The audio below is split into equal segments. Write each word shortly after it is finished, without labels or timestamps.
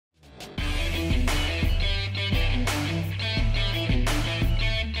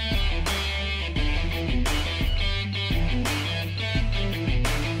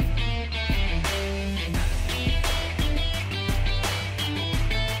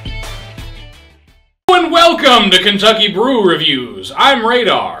Hello and welcome to Kentucky Brew Reviews. I'm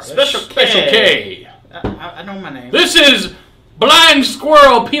Radar. Special K. I know my name. This is Blind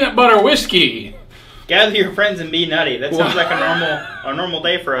Squirrel Peanut Butter Whiskey. Gather your friends and be nutty. That sounds like a normal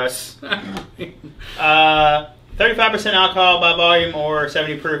day for us. 35% alcohol by volume or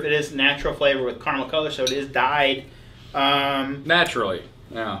 70 proof. It is natural flavor with caramel color, so it is dyed. Naturally.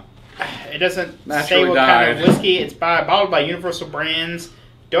 Yeah. It doesn't Naturally say what dyed. kind of whiskey. It's bottled by Universal Brands.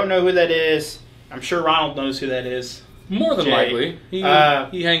 Don't know who that is. I'm sure Ronald knows who that is. More than likely. He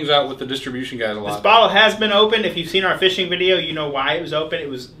hangs out with the distribution guys a lot. This bottle has been opened. If you've seen our fishing video, you know why it was open. It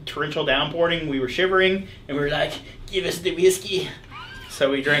was torrential downpouring. We were shivering, and we were like, give us the whiskey.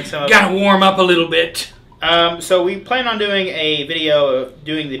 So we drank some of it. Gotta warm up a little bit. So we plan on doing a video of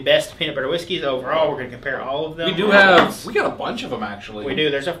doing the best peanut butter whiskeys overall. We're going to compare all of them. We got a bunch of them, actually. We do.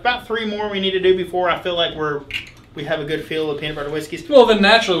 There's about 3 more we need to do before I feel like we have a good feel of peanut butter whiskeys. Well, then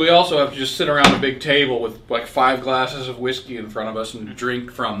naturally we also have to just sit around a big table with like 5 glasses of whiskey in front of us and drink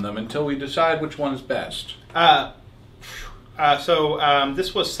from them until we decide which one is best. This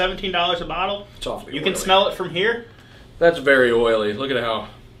was $17 a bottle. It's awfully You oily. can smell it from here. That's very oily. Look at how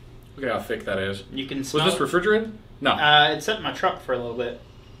thick that is. You can smell Was this refrigerated? No. It's sat in my truck for a little bit,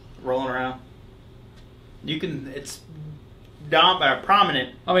 rolling around. It's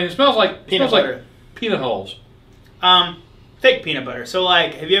prominent. I mean, it smells like Peanut butter. Peanut hulls. Fake peanut butter. So,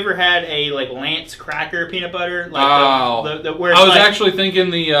 like, have you ever had a Lance cracker peanut butter? Like where I was actually thinking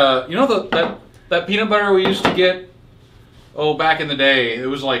that peanut butter we used to get. Oh, back in the day, it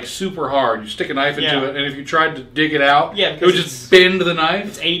was like super hard. You stick a knife into it, and if you tried to dig it out, it would just bend the knife.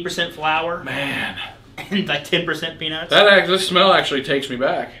 It's 80% flour. Man. And like 10% peanuts. This smell actually takes me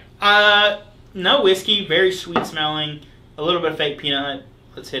back. No whiskey, very sweet smelling. A little bit of fake peanut.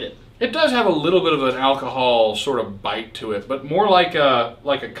 Let's hit it. It does have a little bit of an alcohol sort of bite to it, but more like a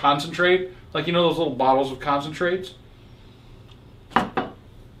concentrate. Like, you know those little bottles of concentrates?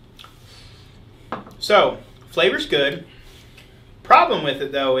 So, flavor's good. Problem with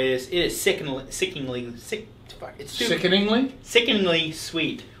it though is it is sickeningly sweet.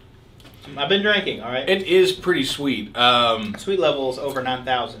 I've been drinking, all right. It is pretty sweet. Sweet levels over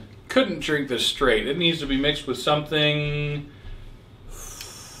 9,000. Couldn't drink this straight. It needs to be mixed with something.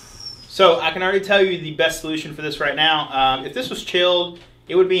 So I can already tell you the best solution for this right now. If this was chilled,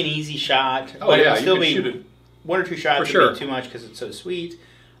 it would be an easy shot. Oh but yeah, it would still you could be shoot it. 1 or 2 shots would be too much because it's so sweet.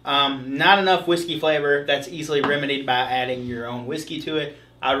 Not enough whiskey flavor. That's easily remedied by adding your own whiskey to it.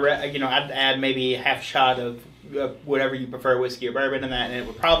 I'd add maybe half a shot of whatever you prefer, whiskey or bourbon, in that, and it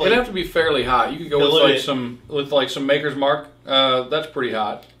would probably. It'd have to be fairly hot. You could go with some Maker's Mark. That's pretty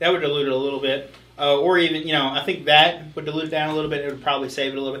hot. That would dilute it a little bit, or even I think that would dilute it down a little bit. It would probably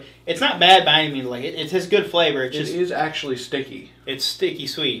save it a little bit. It's not bad by any means. Like it has good flavor. It is actually sticky. It's sticky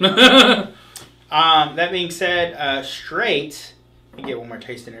sweet. That being said, straight. Let me get one more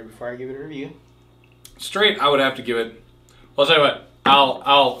taste in there before I give it a review. Straight, I would have to give it. Well, I'll tell you what.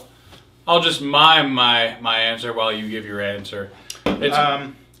 I'll just mime my answer while you give your answer.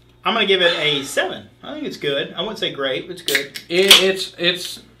 I'm gonna give it a 7. I think it's good. I wouldn't say great, but it's good.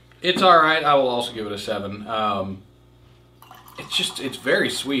 It's all right. I will also give it a 7. It's very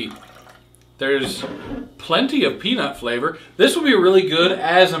sweet. There's plenty of peanut flavor. This would be really good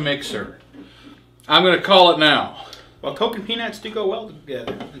as a mixer. I'm gonna call it now. Well, Coke and peanuts do go well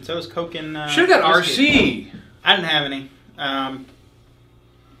together, and so does Coke and. Should have got RC. I didn't have any.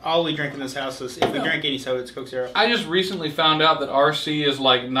 All we drink in this house is, if we drink any soda, it's Coke Zero. I just recently found out that RC is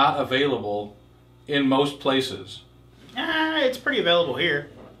not available in most places. It's pretty available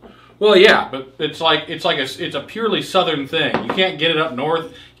here. Well, yeah, but it's a purely southern thing. You can't get it up north.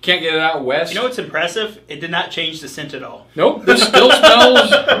 You can't get it out west. You know what's impressive? It did not change the scent at all. Nope. This still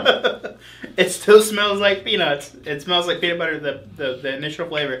smells. It still smells like peanuts. It smells like peanut butter. The initial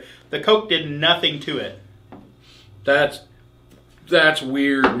flavor. The Coke did nothing to it. That's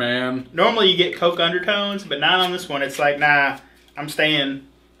weird, man. Normally you get Coke undertones, but not on this one. It's like, nah, I'm staying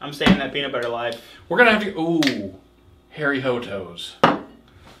that peanut butter life. We're gonna have to. Ooh, Harry Hotos.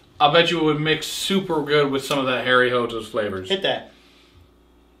 I bet you it would mix super good with some of that Harry Hotos flavors. Hit that.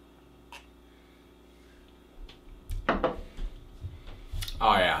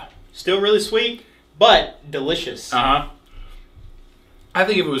 Oh yeah. Still really sweet, but delicious. I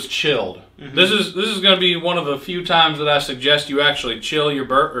think if it was chilled, this is going to be one of the few times that I suggest you actually chill your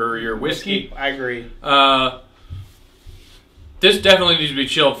whiskey. I agree. This definitely needs to be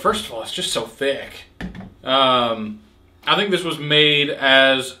chilled. First of all, it's just so thick. I think this was made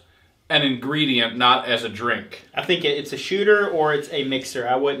as an ingredient, not as a drink. I think it's a shooter or it's a mixer.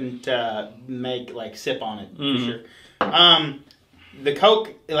 I wouldn't sip on it for sure. The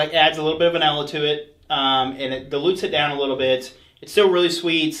Coke adds a little bit of vanilla to it. and it dilutes it down a little bit. It's still really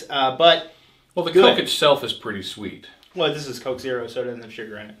sweet, but well, the Coke itself is pretty sweet. Well, this is Coke Zero, so it doesn't have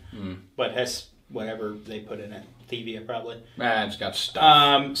sugar in it, but it has whatever they put in it. Stevia, probably. It's got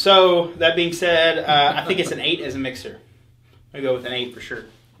stuff. So that being said, I think it's an 8 as a mixer. I go with an 8 for sure.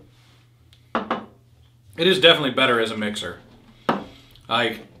 It is definitely better as a mixer.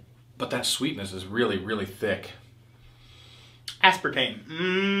 But that sweetness is really, really thick. Aspartame.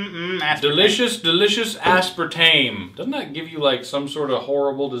 Aspartame. Delicious aspartame. Doesn't that give you like some sort of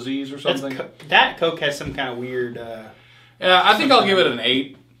horrible disease or something? That Coke has some kind of weird... yeah, I think I'll give it an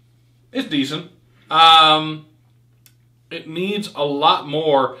 8. It's decent. It needs a lot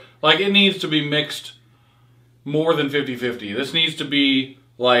more. Like, it needs to be mixed more than 50-50. This needs to be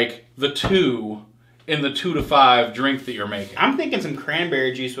like the 2 in the 2 to 5 drink that you're making. I'm thinking some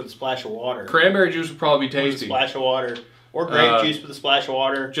cranberry juice with a splash of water. Cranberry juice would probably be tasty. With a splash of water. Or grape juice with a splash of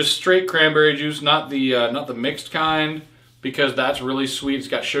water. Just straight cranberry juice, not the mixed kind, because that's really sweet. It's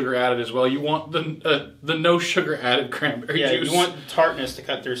got sugar added as well. You want the no sugar added cranberry juice. Yeah, you want the tartness to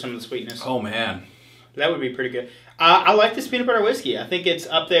cut through some of the sweetness. Oh, man. That would be pretty good. I like this peanut butter whiskey. I think it's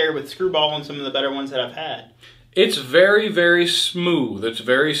up there with Screwball and some of the better ones that I've had. It's very, very smooth. It's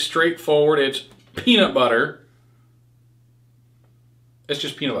very straightforward. It's peanut butter. It's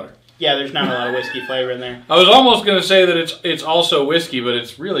just peanut butter. Yeah, there's not a lot of whiskey flavor in there. I was almost going to say that it's also whiskey, but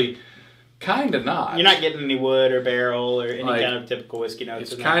it's really kind of not. You're not getting any wood or barrel or any kind of typical whiskey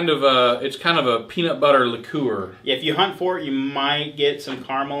notes. It's kind of a peanut butter liqueur. Yeah, if you hunt for it, you might get some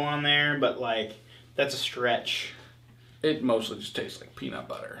caramel on there, but like that's a stretch. It mostly just tastes like peanut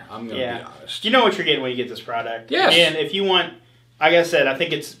butter. I'm going to be honest. You know what you're getting when you get this product. Yes. And if you want, like I said, I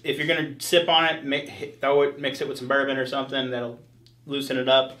think it's if you're going to sip on it, mix it with some bourbon or something that'll loosen it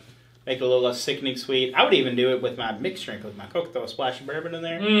up. Make it a little less sickening sweet. I would even do it with my mixed drink with my Coke. Throw a splash of bourbon in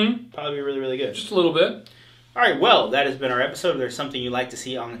there. Probably be really, really good. Just a little bit. All right, well, that has been our episode. If there's something you'd like to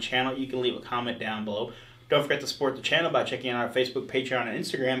see on the channel, you can leave a comment down below. Don't forget to support the channel by checking out our Facebook, Patreon, and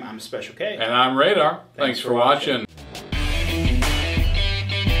Instagram. I'm Special K. And I'm Radar. Thanks for watching.